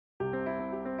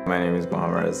My name is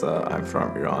Mohammed Reza. I'm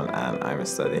from Iran and I'm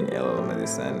studying LL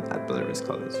medicine at Bellerbys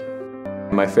College.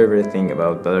 My favorite thing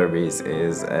about Bellerbys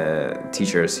is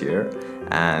teachers here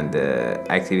and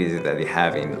activities that we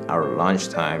have in our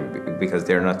lunchtime, because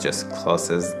they're not just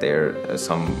classes, they're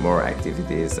some more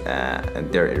activities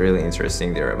and they're really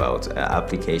interesting. They're about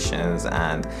applications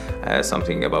and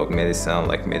something about medicine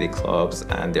like clubs,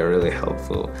 and they're really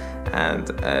helpful, and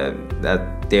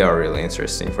that they are really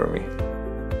interesting for me.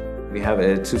 We have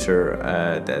a tutor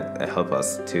that help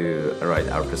us to write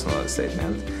our personal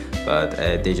statement, but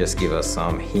they just give us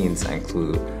some hints and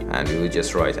clue, and we will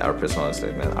just write our personal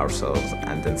statement ourselves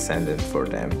and then send it for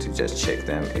them to just check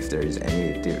them if there is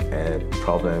any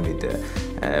problem with the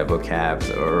vocabs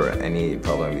or any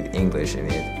problem with English in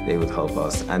it. They would help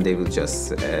us, and they will just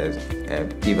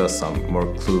give us some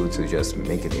more clue to just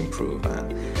make it improve,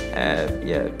 and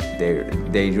yeah,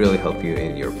 they really help you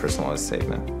in your personal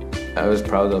statement. I was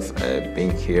proud of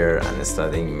being here and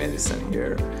studying medicine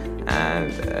here,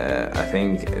 and I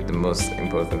think the most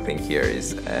important thing here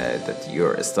is that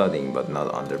you're studying but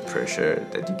not under pressure,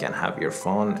 that you can have your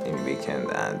fun in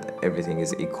weekend, and everything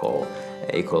is equal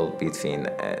between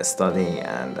studying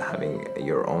and having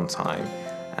your own time.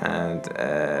 And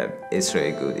it's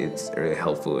really good, it's really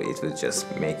helpful. It will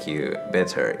just make you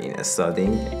better in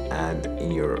studying and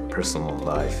in your personal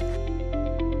life.